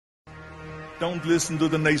don't listen to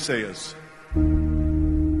the naysayers.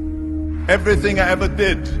 Everything I ever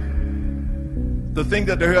did, the thing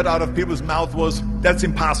that I heard out of people's mouth was, that's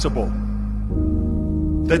impossible.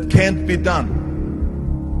 That can't be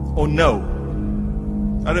done. Or no.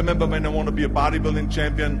 I remember when I wanted to be a bodybuilding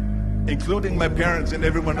champion, including my parents and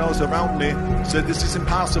everyone else around me, said this is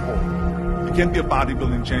impossible. You can't be a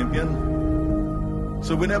bodybuilding champion.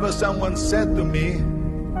 So whenever someone said to me,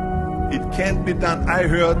 it can't be done, I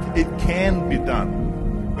heard it can be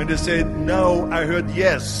done. When they said no, I heard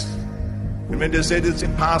yes. And when they said it's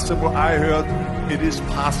impossible, I heard it is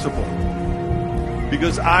possible.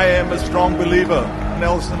 Because I am a strong believer,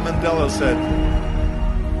 Nelson Mandela said,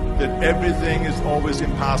 that everything is always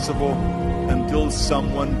impossible until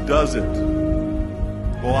someone does it.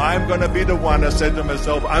 Well, I'm going to be the one, I said to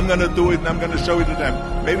myself, I'm going to do it and I'm going to show it to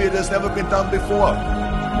them. Maybe it has never been done before.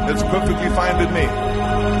 That's perfectly fine with me.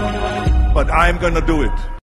 But I'm going to do it.